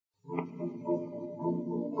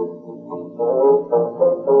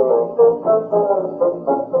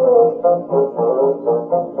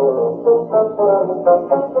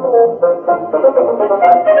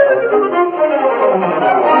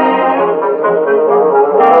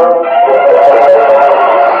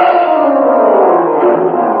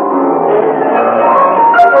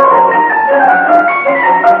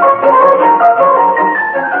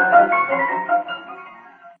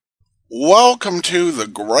Welcome to the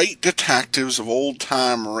Great Detectives of Old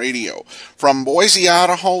Time Radio. From Boise,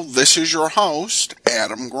 Idaho, this is your host,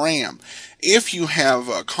 Adam Graham. If you have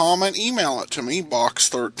a comment, email it to me,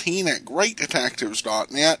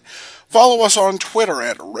 box13@greatdetectives.net. Follow us on Twitter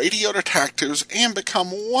at Radio Detectives and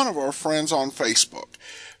become one of our friends on Facebook.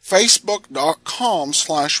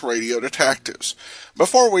 Facebook.com/Radio Detectives.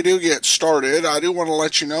 Before we do get started, I do want to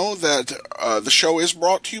let you know that the show is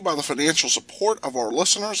brought to you by the financial support of our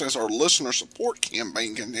listeners as our listener support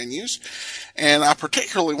campaign continues. And I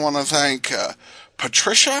particularly want to thank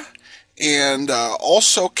Patricia and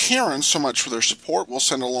also Karen so much for their support. We'll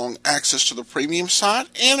send along access to the premium site.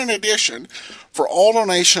 And in addition, for all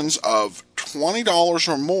donations of $20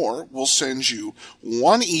 or more, we'll send you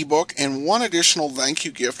one ebook and one additional thank you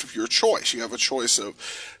gift of your choice. You have a choice of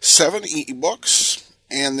 7 ebooks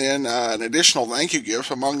and then an additional thank you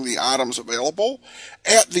gift among the items available.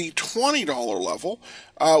 At the $20 level,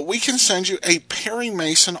 we can send you a Perry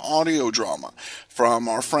Mason audio drama from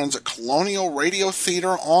our friends at Colonial Radio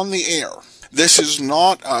Theater on the Air. This is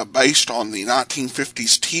not based on the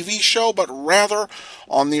 1950s TV show, but rather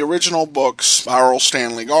on the original books by Earl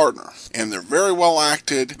Stanley Gardner. And they're very well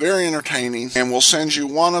acted, very entertaining, and we'll send you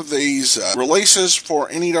one of these releases for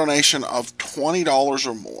any donation of $20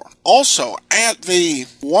 or more. Also, at the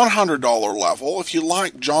 $100 level, if you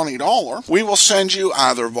like Johnny Dollar, we will send you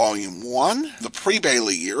either Volume 1, the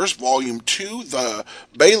pre-Bailey years, Volume 2, the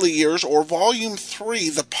Bailey years, or Volume 3,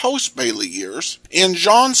 the post-Bailey years, in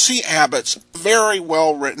John C. Abbott's very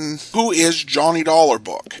well-written Who is Johnny Dollar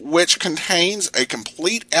book, which contains a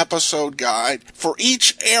complete episode guide for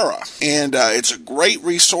each era. And it's a great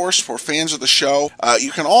resource for fans of the show.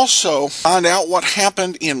 You can also find out what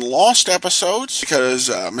happened in lost episodes, because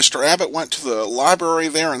Mr. Abbott went to the library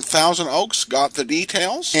there in Thousand Oaks, got the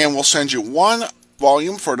details, and we'll send you one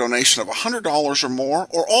volume for a donation of $100 or more,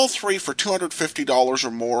 or all three for $250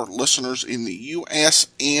 or more, listeners in the U.S.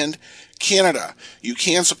 and Canada. You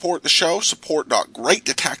can support the show,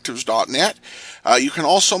 support.greatdetectives.net. You can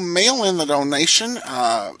also mail in the donation,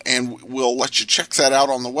 and we'll let you check that out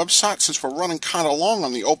on the website since we're running kind of long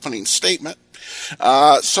on the opening statement.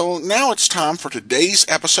 So now it's time for today's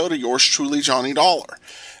episode of Yours Truly, Johnny Dollar.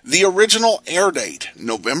 The original air date,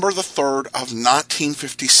 November the 3rd of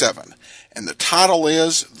 1957, and the title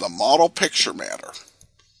is The Model Picture Matter.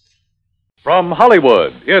 From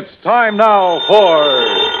Hollywood, it's time now for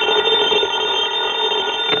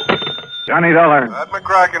Johnny Dollar. Pat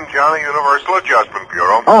McCracken, Johnny, Universal Adjustment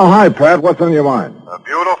Bureau. Oh, hi, Pat. What's on your mind? A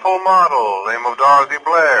beautiful model, name of Dorothy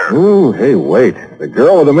Blair. Ooh, hey, wait. The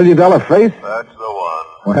girl with the $1 million face? That's the one.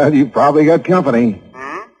 Well, you probably got company.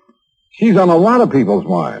 She's on a lot of people's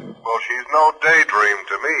minds. Well, she's no daydream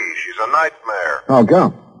to me. She's a nightmare. How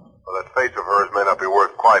come? Well, that face of hers may not be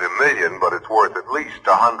worth quite $1 million, but it's worth at least $100,000.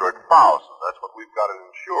 That's what we've got it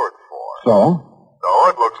insured for. So? So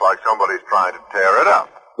it looks like somebody's trying to tear it up.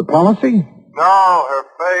 The policy? No, her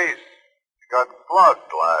face. She got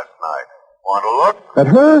slugged last night. Want to look? At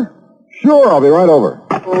her? Sure, I'll be right over.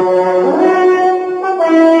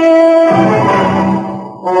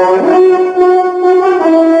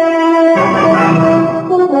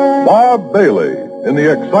 Bob Bailey, in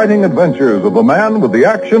the exciting adventures of the man with the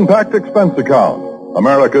action-packed expense account,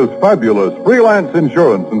 America's fabulous freelance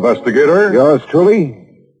insurance investigator. Yours truly,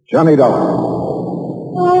 Johnny Dollar.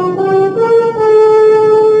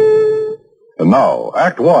 And now,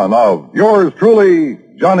 Act One of Yours Truly,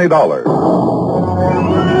 Johnny Dollar.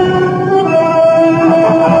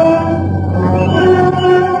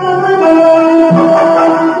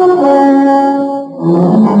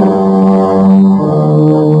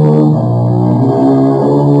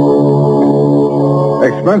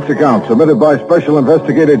 Expense account submitted by Special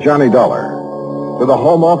Investigator Johnny Dollar to the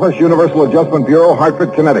Home Office, Universal Adjustment Bureau,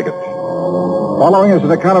 Hartford, Connecticut. Following is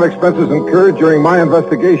an account of expenses incurred during my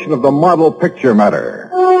investigation of the model picture matter.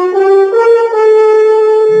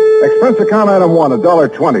 Expense account item 1,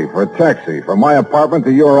 $1.20 for a taxi from my apartment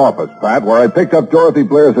to your office, Pat, where I picked up Dorothy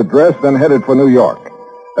Blair's address, then headed for New York.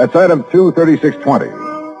 That's item 2, $36.20.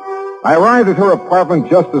 I arrived at her apartment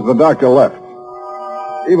just as the doctor left.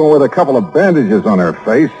 Even with a couple of bandages on her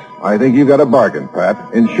face, I think you got a bargain, Pat,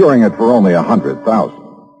 insuring it for only $100,000.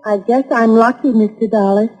 I guess I'm lucky, Mr.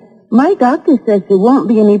 Dollar. My doctor says there won't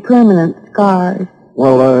be any permanent scars.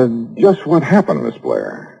 Well, just what happened, Miss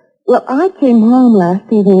Blair? Well, I came home last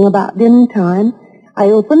evening about dinner time.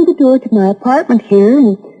 I opened the door to my apartment here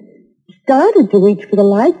and started to reach for the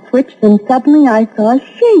light switch, then suddenly I saw a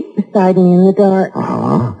shape beside me in the dark.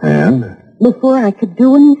 And? Before I could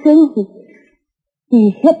do anything,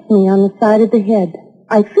 he hit me on the side of the head.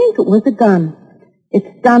 I think it was a gun. It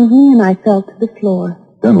stunned me and I fell to the floor.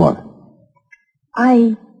 Then what?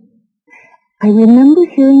 I remember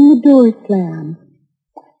hearing the door slam.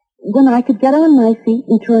 When I could get on my feet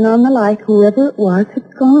and turn on the light, whoever it was had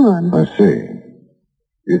gone. I see.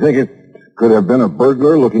 You think it could have been a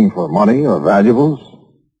burglar looking for money or valuables?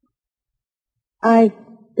 I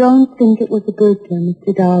don't think it was a burglar,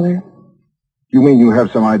 Mr. Dollar. You mean you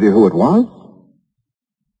have some idea who it was?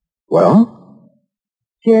 Well?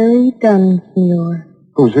 Jerry Dunsmuir.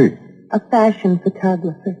 Who's he? A fashion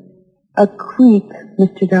photographer. A creep,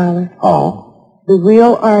 Mr. Dollar. Oh? The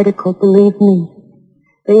real article, believe me.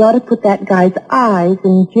 They ought to put that guy's eyes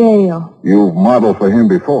in jail. You've modeled for him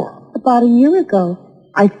before. About a year ago.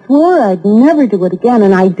 I swore I'd never do it again,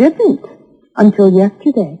 and I didn't. Until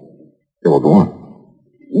yesterday. Yeah, well, go on.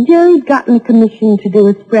 Jerry'd gotten a commission to do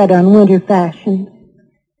a spread on winter fashion.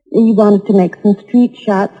 He wanted to make some street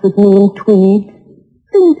shots with me in tweeds.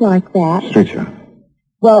 Things like that. Street shot?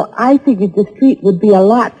 Well, I figured the street would be a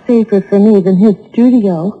lot safer for me than his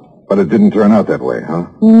studio. But it didn't turn out that way, huh?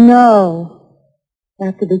 No.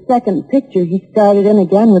 After the second picture, he started in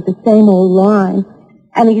again with the same old line.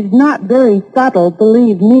 And he's not very subtle,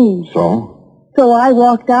 believe me. So? So I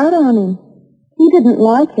walked out on him. He didn't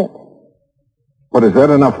like it. But is that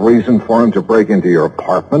enough reason for him to break into your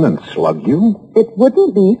apartment and slug you? It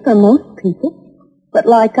wouldn't be for most people. But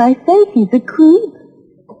like I say, he's a creep.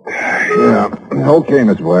 Yeah. Okay,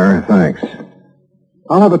 Miss Blair. Thanks.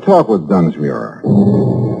 I'll have a talk with Dunsmuir.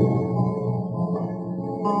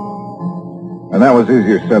 And that was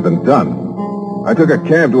easier said than done. I took a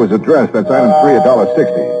cab to his address. That's item 3,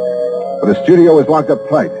 $1.60. But his studio was locked up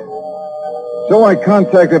tight. So I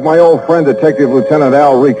contacted my old friend, Detective Lieutenant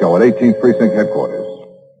Al Rico at 18th Precinct Headquarters.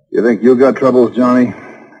 You think you got troubles, Johnny?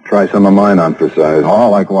 Try some of mine on for size. Oh,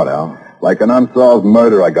 like what, Al? Like an unsolved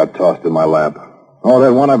murder I got tossed in my lap. Oh,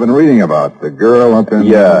 that one I've been reading about. The girl up in...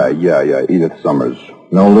 Yeah. Edith Summers.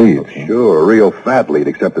 No lead. Sure, a real fat lead,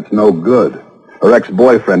 except it's no good. Her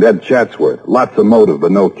ex-boyfriend, Ed Chatsworth. Lots of motive,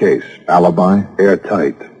 but no case. Alibi?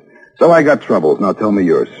 Airtight. So I got troubles. Now tell me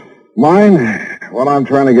yours. Mine? Well, I'm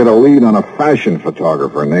trying to get a lead on a fashion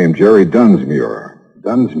photographer named Jerry Dunsmuir.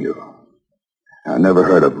 Dunsmuir? I never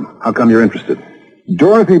heard of him. How come you're interested?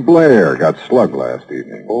 Dorothy Blair got slugged last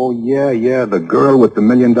evening. Oh, yeah, the girl with the $1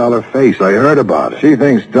 million face. I heard about it. She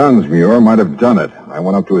thinks Dunsmuir might have done it. I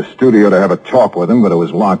went up to his studio to have a talk with him, but it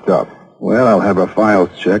was locked up. Well, I'll have her files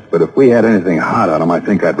checked, but if we had anything hot on him, I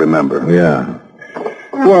think I'd remember. Yeah.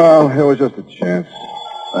 Well, it was just a chance.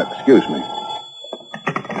 Excuse me.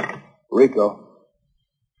 Rico.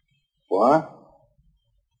 What?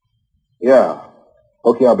 Yeah.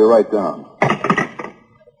 Okay, I'll be right down.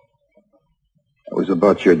 It was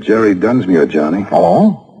about your Jerry Dunsmuir, Johnny.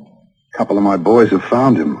 Oh? A couple of my boys have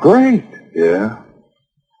found him. Great. Yeah.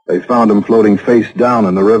 They found him floating face down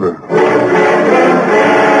in the river.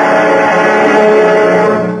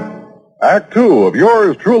 Act 2 of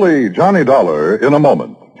yours truly, Johnny Dollar, in a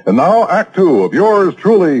moment. And now, Act 2 of yours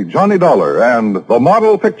truly, Johnny Dollar, and the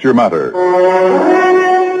Model Picture Matter.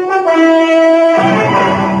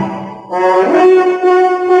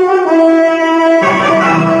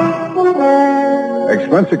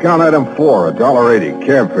 Expense account item 4, $1.80,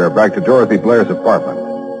 cab fare back to Dorothy Blair's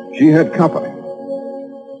apartment. She had company.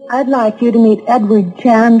 I'd like you to meet Edward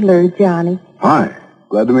Chandler, Johnny. Hi.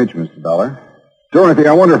 Glad to meet you, Mr. Dollar. Dorothy,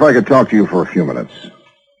 I wonder if I could talk to you for a few minutes.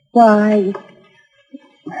 Why,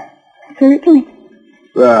 certainly.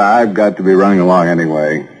 I've got to be running along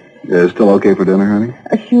anyway. Still okay for dinner, honey?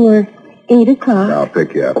 Sure. 8 o'clock. I'll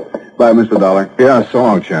pick you up. Bye, Mr. Dollar. Yeah, so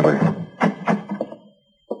long, Chandler.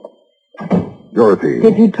 Dorothy.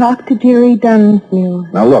 Did you talk to Jerry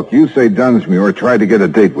Dunsmuir? Now, look, you say Dunsmuir tried to get a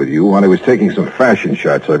date with you while he was taking some fashion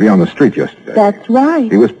shots of you on the street yesterday. That's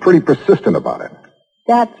right. He was pretty persistent about it.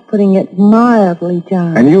 That's putting it mildly,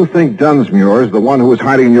 John. And you think Dunsmuir is the one who was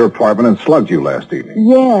hiding in your apartment and slugged you last evening?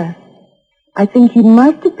 Yes. I think he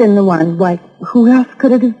must have been the one. Why, who else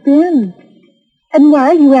could it have been? And why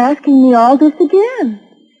are you asking me all this again?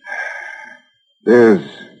 There's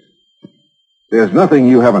nothing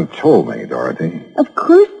you haven't told me, Dorothy. Of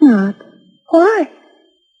course not. Why?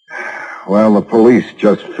 Well, the police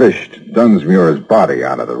just fished Dunsmuir's body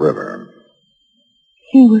out of the river.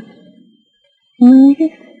 He was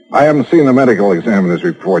murdered? I haven't seen the medical examiner's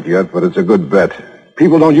report yet, but it's a good bet.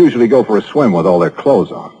 People don't usually go for a swim with all their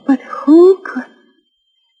clothes on. But who could...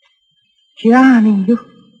 Johnny, you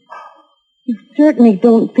certainly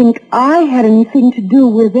don't think I had anything to do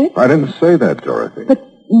with it. I didn't say that, Dorothy. But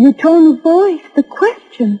your tone of voice, the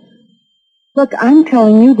question. Look, I'm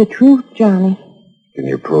telling you the truth, Johnny. Can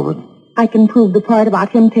you prove it? I can prove the part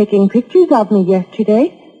about him taking pictures of me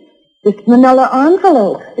yesterday. This manila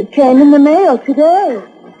envelope. It came in the mail today.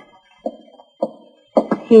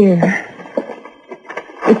 Here.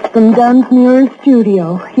 It's from Dunsmuir's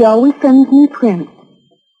studio. He always sends me prints.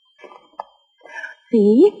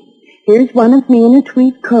 See? Here's one of me in a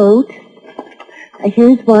tweed coat.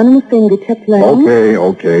 Here's one in a fingertip length.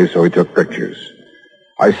 Okay, so he took pictures.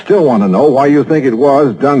 I still want to know why you think it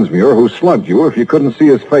was Dunsmuir who slugged you if you couldn't see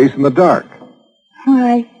his face in the dark.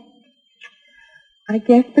 Why, I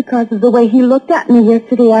guess because of the way he looked at me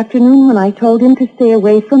yesterday afternoon when I told him to stay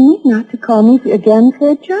away from me, not to call me again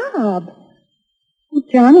for a job. Oh,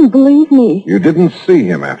 Johnny, believe me. You didn't see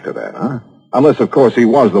him after that, huh? Unless, of course, he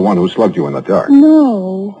was the one who slugged you in the dark.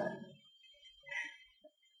 No.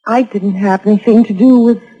 I didn't have anything to do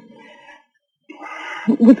with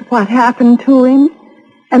what happened to him,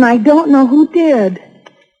 and I don't know who did.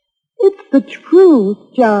 It's the truth,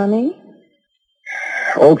 Johnny.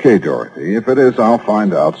 Okay, Dorothy. If it is, I'll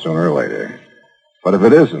find out sooner or later. But if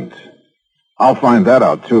it isn't, I'll find that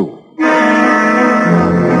out, too.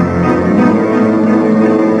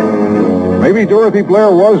 Maybe Dorothy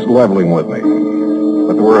Blair was leveling with me.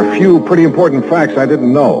 But there were a few pretty important facts I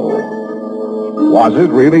didn't know. Was it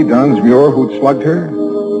really Dunsmuir who'd slugged her?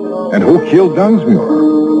 And who killed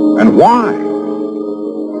Dunsmuir? And why?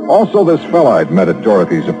 Also, this fella I'd met at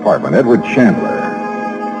Dorothy's apartment, Edward Chandler.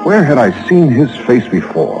 Where had I seen his face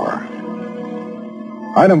before?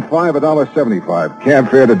 Item 5, $1.75, cab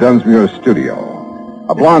fare to Dunsmuir's studio.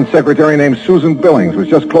 A blonde secretary named Susan Billings was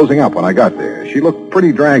just closing up when I got there. She looked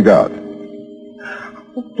pretty dragged out.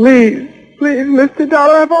 Please, Mr.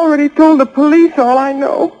 Dollar, I've already told the police all I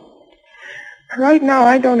know. Right now,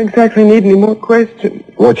 I don't exactly need any more questions.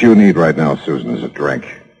 What you need right now, Susan, is a drink.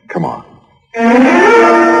 Come on.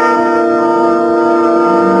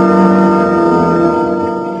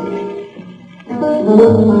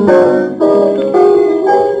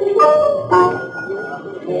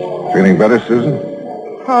 Feeling better, Susan?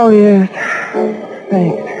 Oh, yes.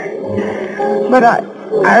 Thanks. But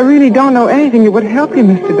I really don't know anything that would help you,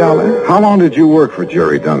 Mr. Dollar. How long did you work for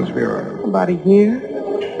Jerry Dunsmuir? About a year.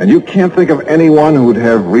 And you can't think of anyone who'd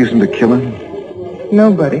have reason to kill him?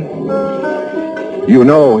 Nobody. You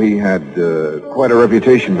know he had quite a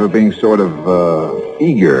reputation for being sort of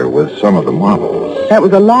eager with some of the models. That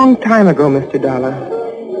was a long time ago, Mr. Dollar.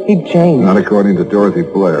 He changed. Not according to Dorothy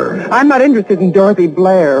Blair. I'm not interested in Dorothy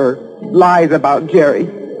Blair or lies about Jerry.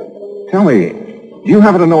 Tell me, do you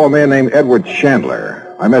happen to know a man named Edward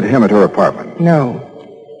Chandler? I met him at her apartment. No.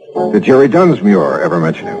 Did Jerry Dunsmuir ever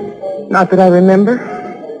mention him? Not that I remember.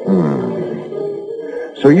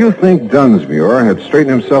 So you think Dunsmuir had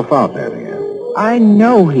straightened himself out, hadn't you? I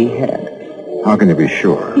know he had. How can you be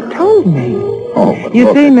sure? He told me. Oh, but You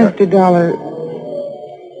look, see, Mr. Dollar,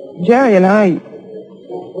 Jerry and I,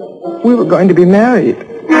 we were going to be married.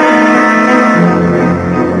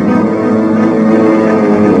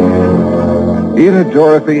 Either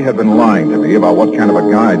Dorothy had been lying to me about what kind of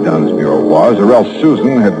a guy Dunsmuir was, or else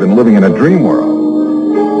Susan had been living in a dream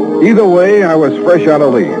world. Either way, I was fresh out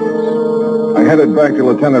of leaves. I headed back to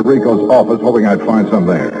Lieutenant Rico's office, hoping I'd find some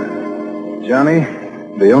there. Johnny,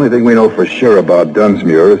 the only thing we know for sure about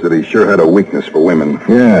Dunsmuir is that he sure had a weakness for women.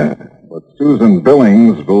 Yeah, but Susan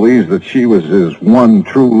Billings believes that she was his one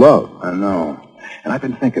true love. I know. And I've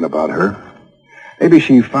been thinking about her. Maybe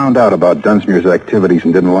she found out about Dunsmuir's activities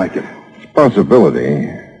and didn't like him. It's a possibility.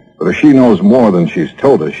 But if she knows more than she's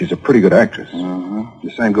told us, she's a pretty good actress.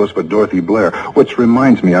 The same goes for Dorothy Blair, which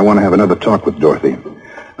reminds me I want to have another talk with Dorothy.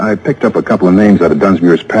 I picked up a couple of names out of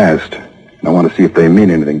Dunsmuir's past, and I want to see if they mean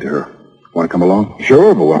anything to her. Want to come along?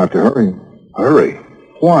 Sure, but we'll have to hurry. Hurry?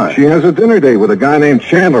 Why? She has a dinner date with a guy named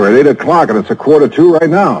Chandler at 8 o'clock, and it's 1:45 right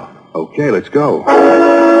now. Okay, let's go.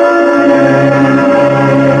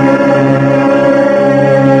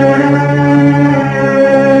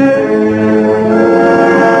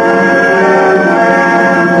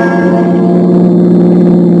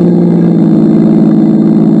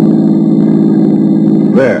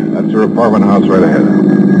 That's her apartment house right ahead.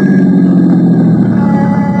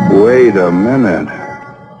 Wait a minute.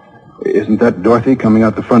 Isn't that Dorothy coming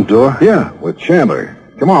out the front door? Yeah, with Chandler.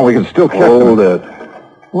 Come on, we can still catch Hold them. it.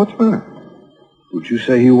 What's that? Who'd you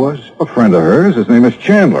say he was? A friend of hers. His name is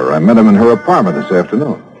Chandler. I met him in her apartment this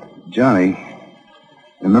afternoon. Johnny,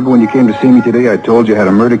 remember when you came to see me today, I told you I had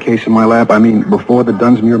a murder case in my lap? I mean, before the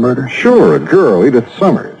Dunsmuir murder? Sure, a girl, Edith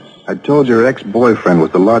Summers. I told you her ex-boyfriend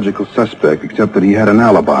was the logical suspect, except that he had an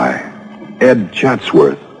alibi. Ed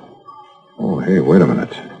Chatsworth. Oh, hey, wait a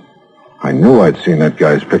minute. I knew I'd seen that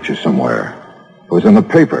guy's picture somewhere. It was in the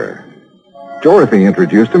paper. Dorothy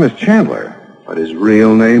introduced him as Chandler. But his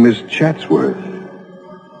real name is Chatsworth.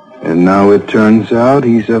 And now it turns out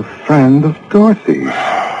he's a friend of Dorothy's.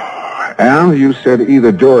 Al, you said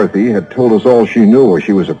either Dorothy had told us all she knew or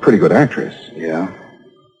she was a pretty good actress. Yeah?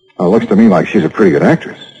 Well, it looks to me like she's a pretty good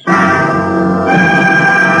actress.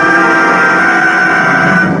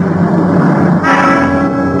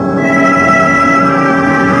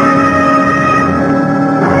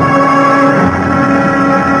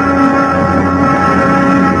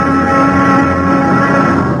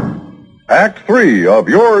 Act 3 of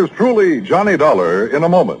yours truly, Johnny Dollar, in a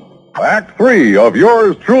moment. Act 3 of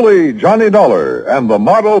yours truly, Johnny Dollar, and the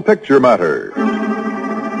Model Picture Matter.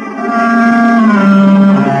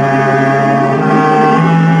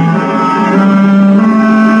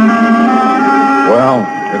 Well,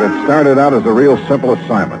 it had started out as a real simple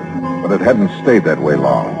assignment, but it hadn't stayed that way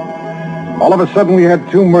long. All of a sudden, we had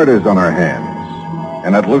 2 murders on our hands,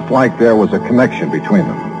 and it looked like there was a connection between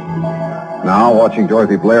them. Now, watching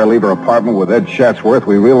Dorothy Blair leave her apartment with Ed Chatsworth,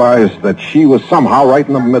 we realized that she was somehow right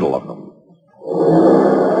in the middle of them.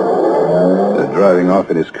 They're driving off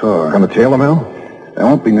in his car. Gonna tail them, Al? That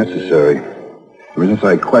won't be necessary. Ever since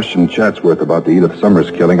I questioned Chatsworth about the Edith Summers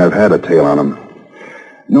killing, I've had a tail on him.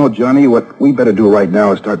 No, Johnny, what we better do right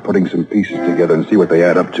now is start putting some pieces together and see what they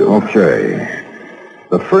add up to. Okay.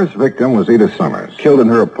 The first victim was Edith Summers. Killed in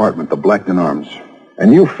her apartment, the Blackton Arms.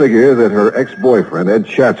 And you figure that her ex-boyfriend, Ed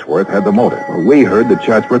Chatsworth, had the motive. Well, we heard that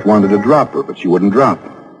Chatsworth wanted to drop her, but she wouldn't drop.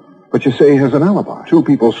 But you say he has an alibi. 2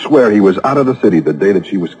 people swear he was out of the city the day that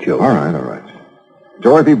she was killed. All right.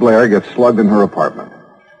 Dorothy Blair gets slugged in her apartment.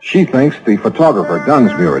 She thinks the photographer,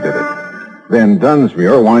 Dunsmuir, did it. Then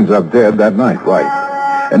Dunsmuir winds up dead that night. Right.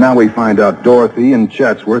 And now we find out Dorothy and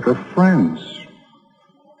Chatsworth are friends.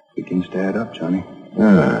 Begins to add up, Johnny.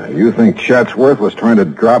 You think Chatsworth was trying to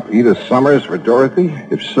drop Edith Summers for Dorothy?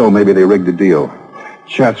 If so, maybe they rigged the deal.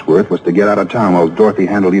 Chatsworth was to get out of town while Dorothy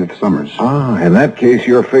handled Edith Summers. In that case,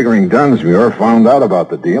 you're figuring Dunsmuir found out about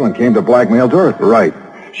the deal and came to blackmail Dorothy. Right.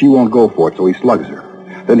 She won't go for it, so he slugs her.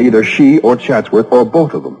 Then either she or Chatsworth, or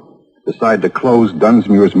both of them, decide to close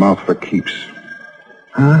Dunsmuir's mouth for keeps.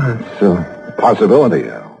 It's a possibility,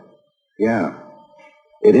 Al. Yeah.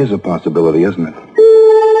 It is a possibility, isn't it?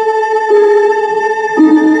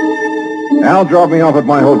 Al dropped me off at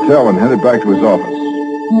my hotel and headed back to his office.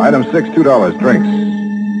 Item 6, $2, drinks.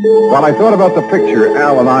 While I thought about the picture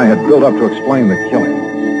Al and I had built up to explain the killing.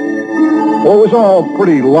 Well, it was all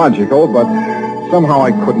pretty logical, but somehow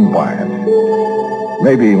I couldn't buy it.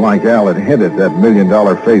 Maybe, like Al had hinted, that $1 million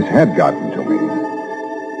face had gotten to me.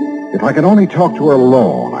 If I could only talk to her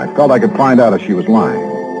alone, I felt I could find out if she was lying.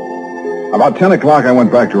 About 10 o'clock, I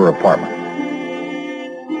went back to her apartment.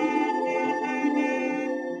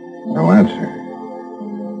 No answer.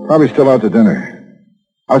 Probably still out to dinner.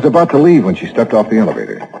 I was about to leave when she stepped off the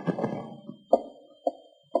elevator.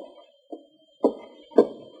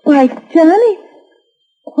 Why, Johnny,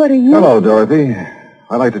 what are you... Hello, Dorothy.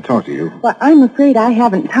 I'd like to talk to you. Well, I'm afraid I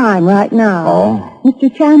haven't time right now. Oh? Mr.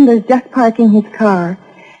 Chandler's just parking his car.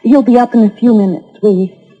 He'll be up in a few minutes.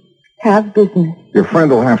 We have business. Your friend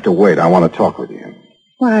will have to wait. I want to talk with you.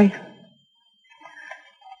 Why?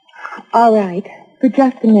 All right. For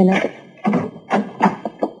just a minute.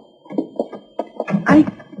 I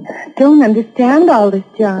don't understand all this,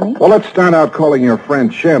 Johnny. Well, let's start out calling your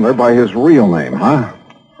friend Chandler by his real name, huh?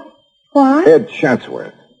 What? Ed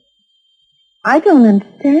Chatsworth. I don't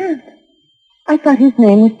understand. I thought his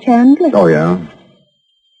name was Chandler. Oh, yeah?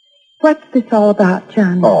 What's this all about,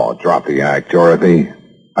 Johnny? Oh, drop the act, Dorothy.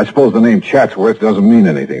 I suppose the name Chatsworth doesn't mean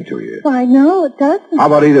anything to you. Why, no, it doesn't. How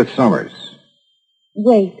about Edith Summers?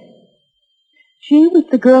 Wait. She was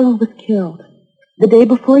the girl who was killed the day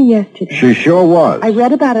before yesterday. She sure was. I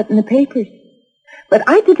read about it in the papers. But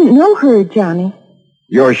I didn't know her, Johnny.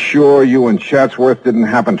 You're sure you and Chatsworth didn't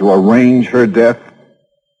happen to arrange her death?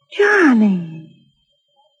 Johnny.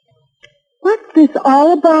 What's this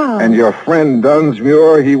all about? And your friend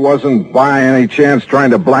Dunsmuir, he wasn't by any chance trying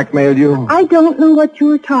to blackmail you? I don't know what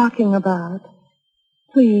you're talking about.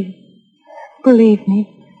 Please, believe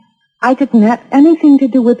me. I didn't have anything to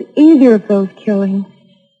do with either of those killings.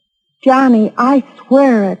 Johnny, I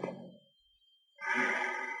swear it.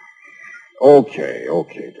 Okay,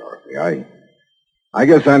 Dorothy. I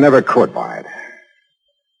guess I never could buy it.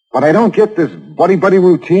 But I don't get this buddy-buddy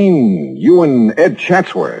routine, you and Ed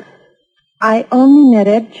Chatsworth. I only met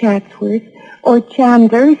Ed Chatsworth, or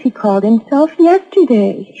Chandler as he called himself,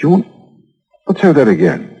 yesterday. Let's have that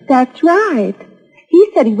again. That's right. He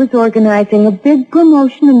said he was organizing a big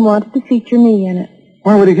promotion and wanted to feature me in it.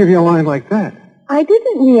 Why would he give you a line like that? I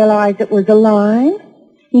didn't realize it was a line.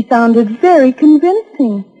 He sounded very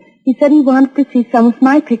convincing. He said he wanted to see some of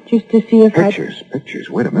my pictures to see if Pictures?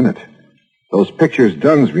 Wait a minute. Those pictures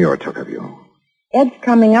Dunsmuir took of you. Ed's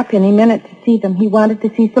coming up any minute to see them. He wanted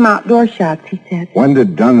to see some outdoor shots, he said. When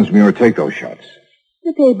did Dunsmuir take those shots?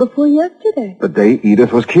 The day before yesterday. The day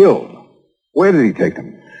Edith was killed. Where did he take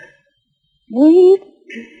them? We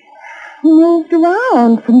moved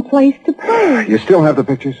around from place to place. You still have the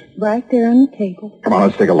pictures? Right there on the table. Come on,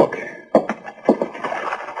 let's take a look.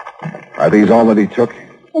 Are these all that he took?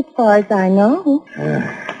 As far as I know.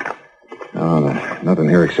 No, nothing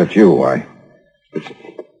here except you.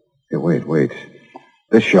 Here, wait.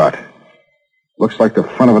 This shot. Looks like the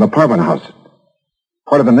front of an apartment house.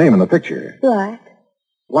 Part of the name in the picture.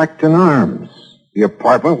 Blackton Arms. The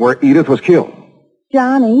apartment where Edith was killed.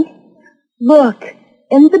 Johnny, look.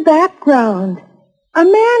 In the background. A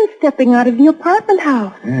man stepping out of the apartment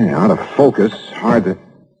house. Yeah, out of focus. Hard to...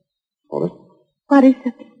 Hold it. What is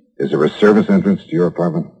it? Is there a service entrance to your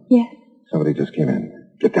apartment? Yes. Somebody just came in.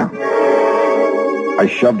 Get down. I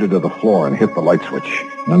shoved her to the floor and hit the light switch.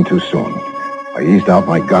 None too soon. I eased out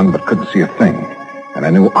my gun but couldn't see a thing. And I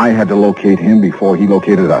knew I had to locate him before he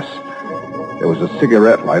located us. There was a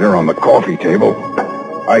cigarette lighter on the coffee table.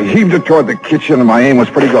 I heaved it toward the kitchen and my aim was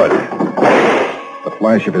pretty good. The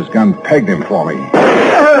flash of his gun pegged him for me.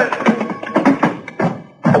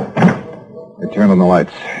 I turned on the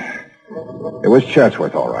lights. It was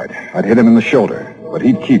Chatsworth, all right. I'd hit him in the shoulder, but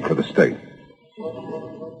he'd keep for the state.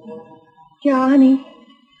 Johnny.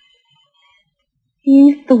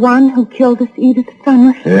 He's the one who killed us, Edith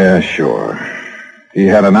Summers. Yeah, sure. He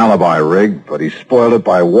had an alibi rigged, but he spoiled it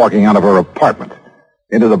by walking out of her apartment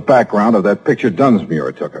into the background of that picture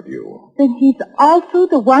Dunsmuir took of you. Then he's also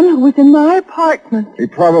the one who was in my apartment. He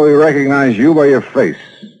probably recognized you by your face.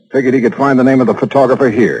 Figured he could find the name of the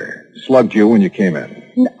photographer here. Slugged you when you came in.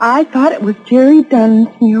 And I thought it was Jerry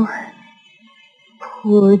Dunsmuir.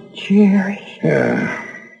 Poor Jerry. Yeah.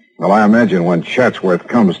 Well, I imagine when Chatsworth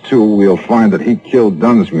comes to, we'll find that he killed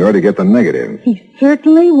Dunsmuir to get the negative. He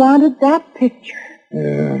certainly wanted that picture.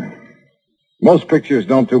 Yeah. Most pictures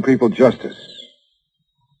don't do people justice.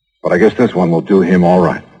 But I guess this one will do him all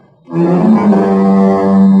right.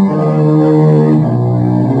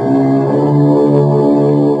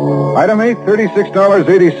 Item 8,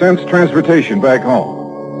 $36.80 transportation back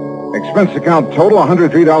home. Expense account total,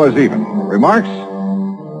 $103 even. Remarks?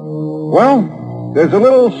 Well, there's a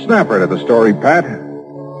little snapper to the story, Pat.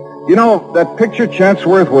 You know, that picture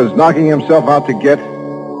Chatsworth was knocking himself out to get,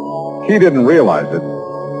 he didn't realize it,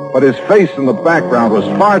 but his face in the background was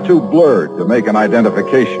far too blurred to make an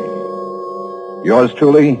identification. Yours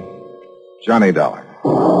truly, Johnny Dollar.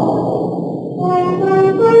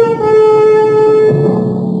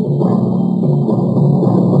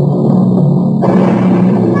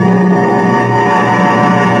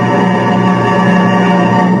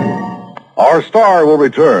 Our star will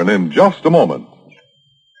return in just a moment.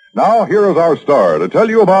 Now, here is our star to tell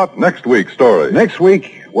you about next week's story. Next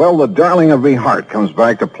week, well, the darling of me heart comes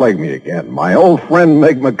back to plague me again. My old friend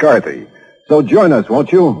Meg McCarthy. So join us,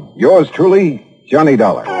 won't you? Yours truly, Johnny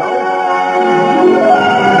Dollar.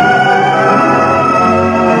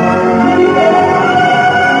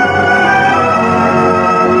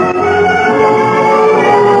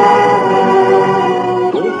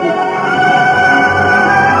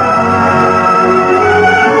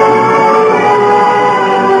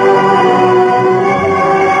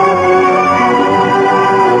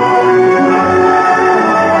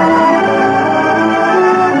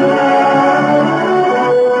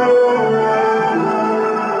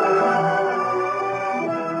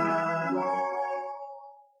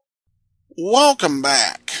 Welcome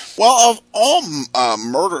back. Well, of all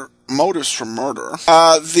motives for murder,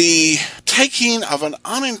 the taking of an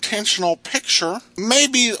unintentional picture may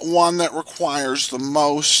be one that requires the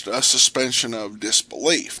most suspension of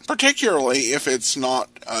disbelief, particularly if it's not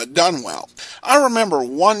done well. I remember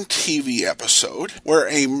one TV episode where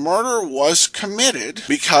a murder was committed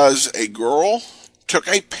because a girl took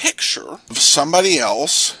a picture of somebody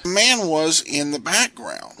else. The man was in the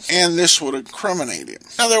background, and this would incriminate him.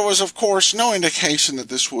 Now, there was, of course, no indication that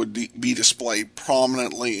this would be displayed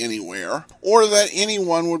prominently anywhere, or that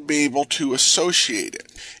anyone would be able to associate it.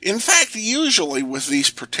 In fact, usually with these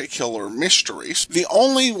particular mysteries, the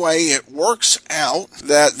only way it works out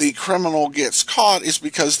that the criminal gets caught is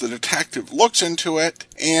because the detective looks into it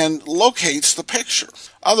and locates the picture.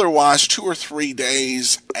 Otherwise, 2 or 3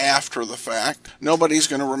 days after the fact, nobody's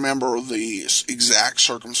going to remember the exact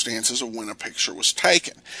circumstances of when a picture was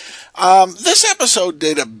taken. This episode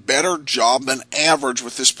did a better job than average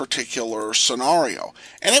with this particular scenario,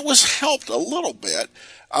 and it was helped a little bit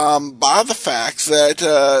by the fact that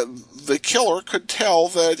the killer could tell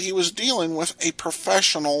that he was dealing with a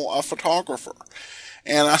professional photographer.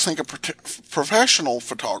 And I think a professional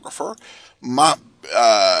photographer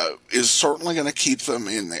is certainly going to keep them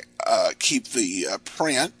in keep the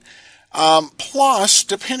print. Plus,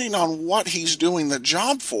 depending on what he's doing the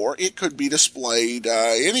job for, it could be displayed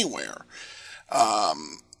anywhere.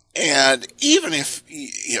 And even if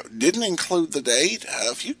you didn't include the date,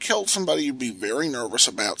 if you killed somebody, you'd be very nervous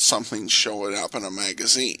about something showing up in a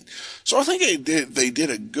magazine. So I think they did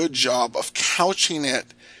a good job of couching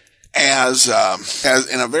it as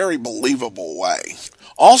in a very believable way.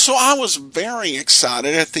 Also, I was very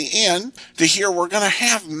excited at the end to hear we're going to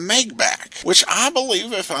have Meg back, which I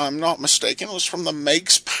believe, if I'm not mistaken, was from the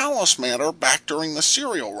Meg's Palace matter back during the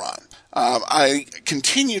serial run. I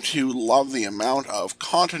continue to love the amount of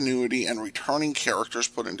continuity and returning characters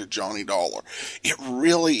put into Johnny Dollar. It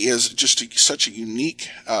really is just such a unique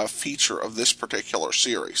feature of this particular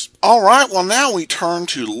series. All right, well, now we turn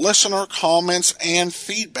to listener comments and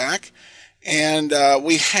feedback. And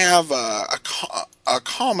we have a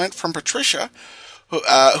comment from Patricia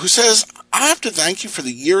who says, I have to thank you for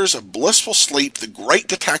the years of blissful sleep. The great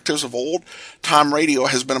detectives of old-time radio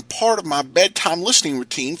has been a part of my bedtime listening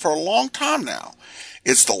routine for a long time now.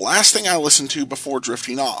 It's the last thing I listened to before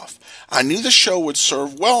drifting off. I knew the show would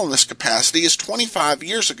serve well in this capacity as 25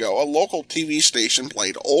 years ago a local TV station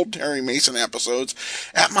played old Terry Mason episodes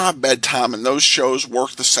at my bedtime, and those shows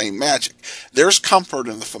work the same magic. There's comfort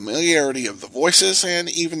in the familiarity of the voices and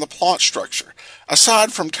even the plot structure.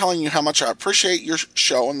 Aside from telling you how much I appreciate your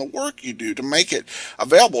show and the work you do to make it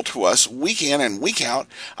available to us week in and week out,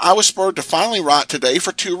 I was spurred to finally write today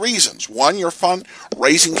for two reasons. One, your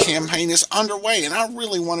fundraising campaign is underway, and I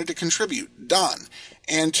really wanted to contribute. Done.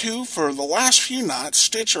 And two, for the last few nights,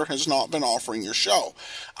 Stitcher has not been offering your show.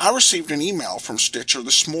 I received an email from Stitcher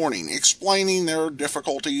this morning explaining their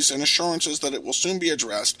difficulties and assurances that it will soon be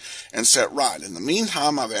addressed and set right. In the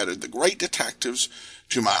meantime, I've added The Great Detectives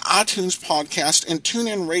to my iTunes podcast and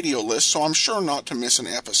TuneIn radio list, so I'm sure not to miss an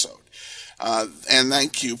episode. And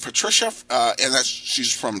thank you, Patricia, and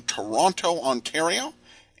she's from Toronto, Ontario.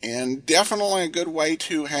 And definitely a good way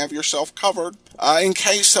to have yourself covered in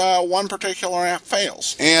case one particular app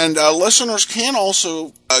fails. And listeners can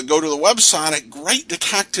also go to the website at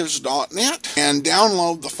greatdetectives.net and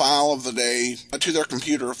download the file of the day to their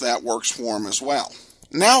computer if that works for them as well.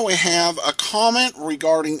 Now we have a comment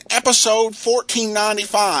regarding episode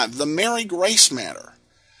 1495, the Mary Grace matter.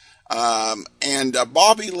 And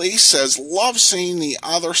Bobby Lee says, love seeing the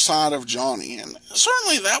other side of Johnny. And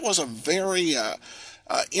certainly that was a very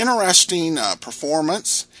interesting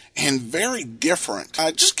performance and very different.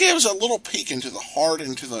 Just gives a little peek into the heart,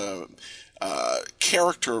 into the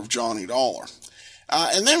character of Johnny Dollar.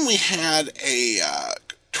 And then we had a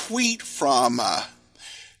tweet from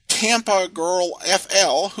Tampa Girl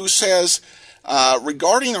FL who says,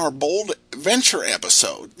 regarding our Bold Venture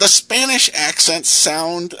episode, the Spanish accents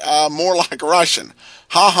sound more like Russian.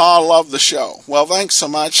 Ha ha, love the show. Well, thanks so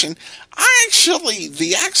much. And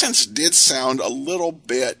the accents did sound a little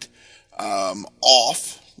bit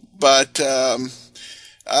off, but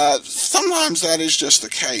sometimes that is just the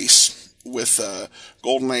case with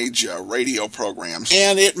Golden Age radio programs.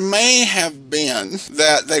 And it may have been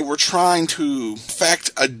that they were trying to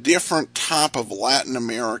affect a different type of Latin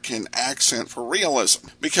American accent for realism,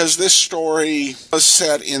 because this story was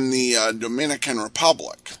set in the Dominican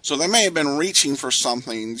Republic. So they may have been reaching for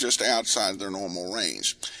something just outside their normal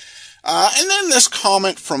range. And then this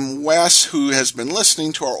comment from Wes, who has been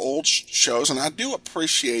listening to our old shows, and I do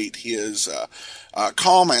appreciate his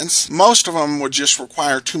comments. Most of them would just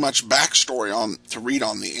require too much backstory to read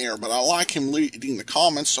on the air, but I like him reading the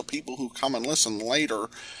comments so people who come and listen later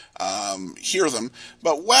hear them.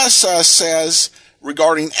 But Wes says,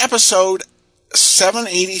 regarding episode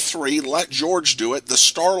 783, Let George Do It, the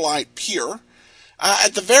Starlight Pier,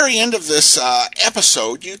 at the very end of this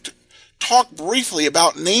episode, you talk briefly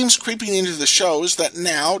about names creeping into the shows that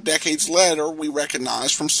now, decades later, we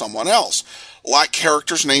recognize from someone else, like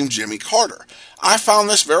characters named Jimmy Carter. I found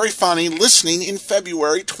this very funny listening in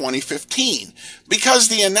February 2015, because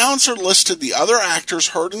the announcer listed the other actors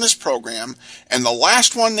heard in this program, and the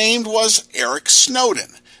last one named was Eric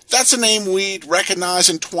Snowden. That's a name we'd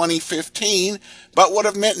recognize in 2015, but would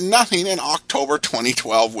have meant nothing in October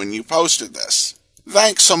 2012 when you posted this.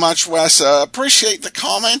 Thanks so much, Wes. Appreciate the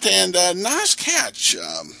comment, and nice catch.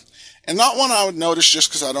 And not one I would notice just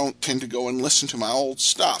because I don't tend to go and listen to my old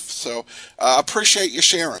stuff. So appreciate you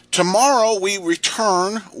sharing. Tomorrow we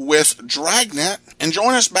return with Dragnet, and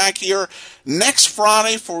join us back here next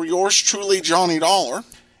Friday for yours truly, Johnny Dollar.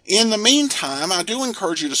 In the meantime, I do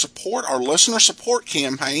encourage you to support our listener support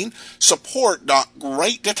campaign,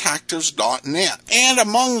 support.greatdetectives.net. And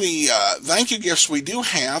among the thank you gifts we do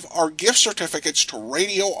have are gift certificates to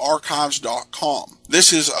radioarchives.com.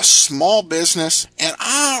 This is a small business, and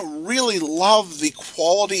I really love the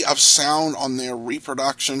quality of sound on their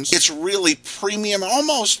reproductions. It's really premium,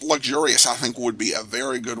 almost luxurious, I think would be a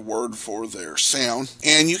very good word for their sound.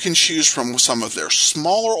 And you can choose from some of their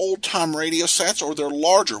smaller old-time radio sets or their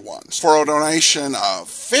larger ones. For a donation of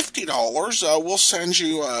 $50, we'll send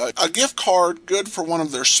you a gift card good for one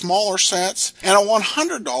of their smaller sets, and a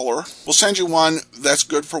 $100 we'll send you one that's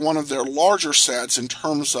good for one of their larger sets in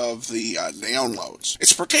terms of the downloads.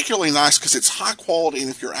 It's particularly nice because it's high quality, and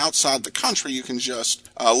if you're outside the country, you can just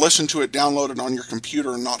listen to it, download it on your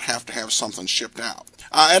computer, and not have to have something shipped out.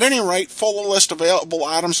 At any rate, full list available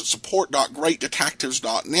items at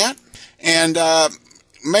support.greatdetectives.net, and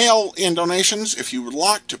mail in donations, if you would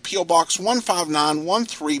like, to P.O. Box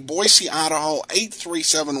 15913, Boise, Idaho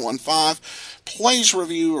 83715. Please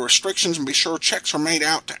review restrictions and be sure checks are made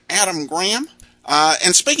out to Adam Graham.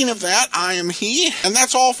 And speaking of that, I am he, and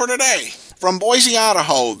that's all for today. From Boise,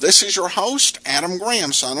 Idaho, this is your host, Adam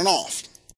Graham, signing off.